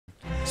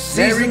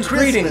Season's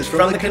greetings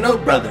from the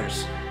Canote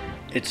Brothers.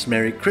 It's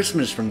Merry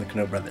Christmas from the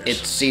Canote Brothers.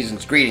 It's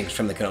season's greetings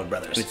from the Canote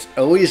Brothers. It's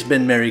always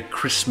been Merry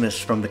Christmas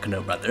from the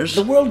Canote Brothers.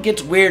 The world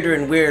gets weirder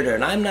and weirder,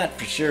 and I'm not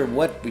for sure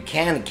what we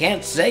can and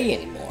can't say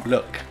anymore.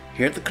 Look,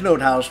 here at the Canote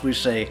House we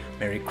say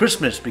Merry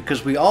Christmas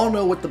because we all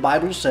know what the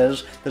Bible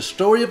says. The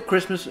story of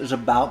Christmas is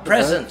about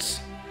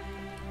presents.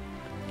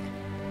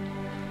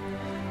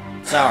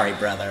 Sorry,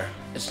 brother.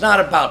 It's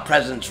not about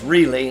presents,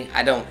 really,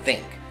 I don't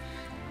think.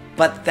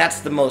 But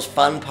that's the most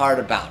fun part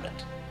about it.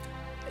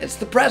 It's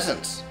the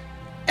presents.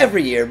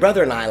 Every year,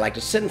 brother and I like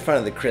to sit in front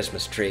of the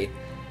Christmas tree,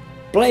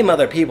 blame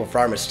other people for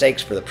our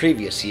mistakes for the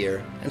previous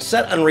year, and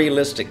set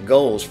unrealistic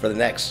goals for the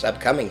next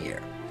upcoming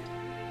year.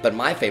 But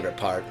my favorite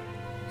part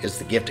is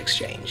the gift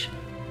exchange.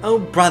 Oh,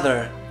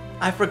 brother,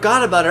 I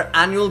forgot about our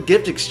annual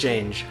gift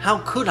exchange. How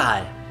could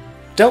I?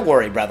 Don't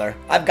worry, brother.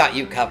 I've got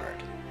you covered.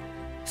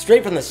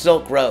 Straight from the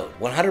Silk Road,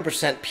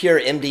 100% pure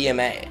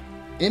MDMA.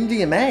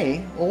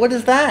 MDMA? Well, what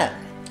is that?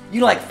 You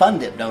like Fun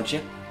Dip, don't you?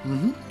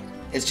 Mm-hmm.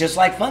 It's just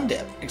like Fun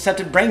Dip, except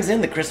it brings in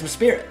the Christmas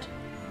spirit.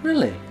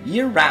 Really?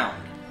 Year-round.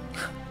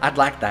 I'd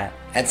like that.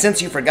 And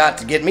since you forgot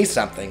to get me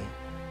something,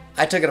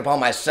 I took it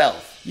upon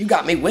myself. You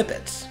got me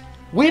Whippets.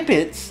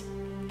 Whippets?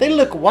 They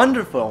look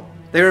wonderful.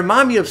 They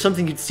remind me of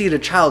something you'd see at a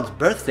child's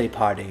birthday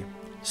party.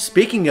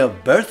 Speaking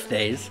of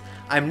birthdays,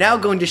 I'm now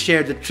going to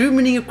share the true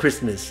meaning of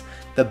Christmas,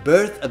 the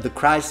birth of the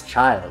Christ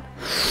child.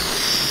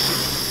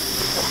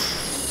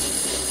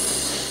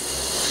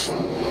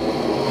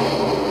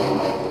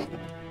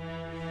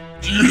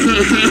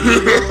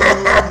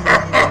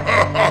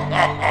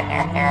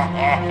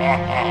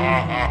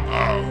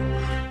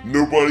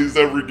 Nobody's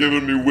ever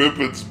given me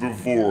Whippets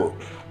before.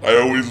 I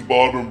always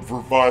bought them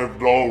for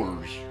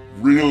 $5.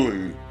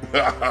 Really?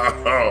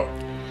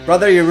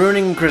 Brother, you're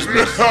ruining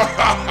Christmas.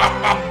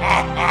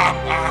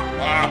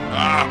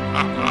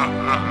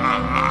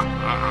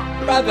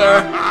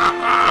 Brother!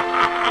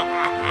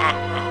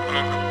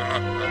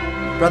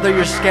 Brother,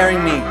 you're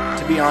scaring me,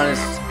 to be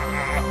honest.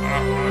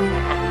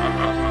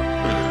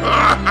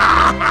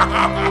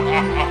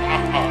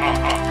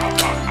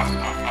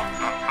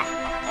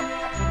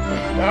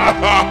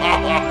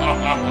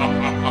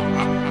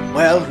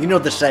 Well, you know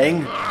the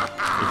saying,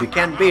 if you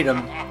can't beat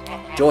 'em,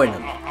 join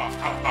 'em.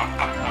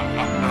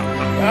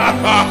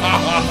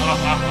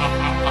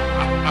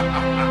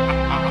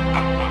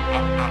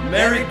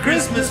 Merry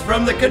Christmas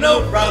from the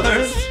Canote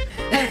Brothers!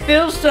 It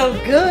feels so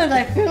good.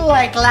 I feel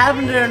like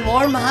lavender and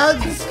warm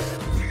hugs.